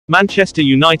Manchester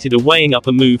United are weighing up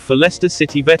a move for Leicester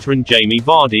City veteran Jamie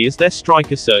Vardy as their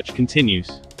striker search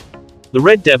continues. The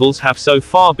Red Devils have so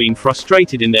far been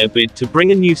frustrated in their bid to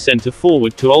bring a new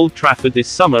centre-forward to Old Trafford this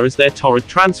summer as their torrid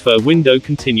transfer window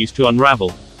continues to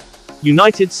unravel.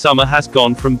 United's summer has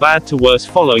gone from bad to worse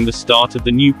following the start of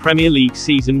the new Premier League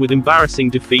season with embarrassing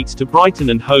defeats to Brighton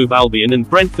and Hove Albion and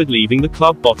Brentford, leaving the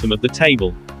club bottom of the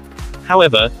table.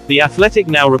 However, The Athletic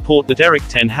now report that Erik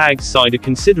ten Hag's side are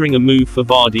considering a move for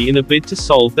Vardy in a bid to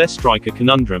solve their striker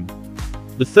conundrum.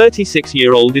 The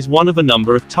 36-year-old is one of a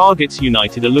number of targets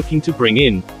United are looking to bring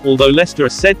in, although Leicester are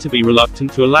said to be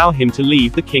reluctant to allow him to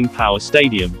leave the King Power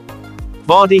Stadium.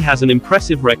 Vardy has an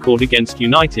impressive record against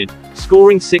United,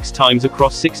 scoring 6 times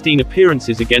across 16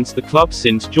 appearances against the club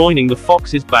since joining the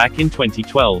Foxes back in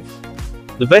 2012.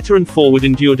 The veteran forward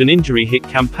endured an injury-hit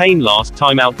campaign last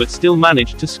time out but still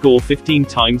managed to score 15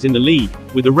 times in the league,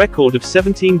 with a record of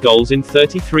 17 goals in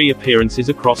 33 appearances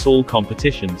across all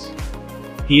competitions.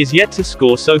 He is yet to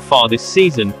score so far this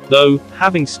season, though,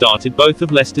 having started both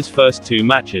of Leicester's first 2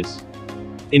 matches.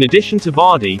 In addition to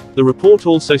Vardy, the report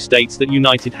also states that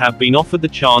United have been offered the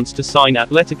chance to sign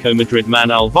Atletico Madrid man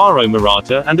Alvaro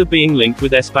Morata and are being linked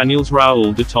with Espanyol's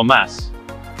Raúl de Tomás.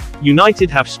 United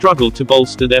have struggled to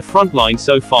bolster their front line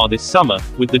so far this summer,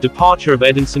 with the departure of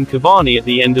Edinson Cavani at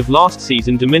the end of last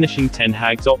season diminishing ten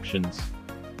Hag's options.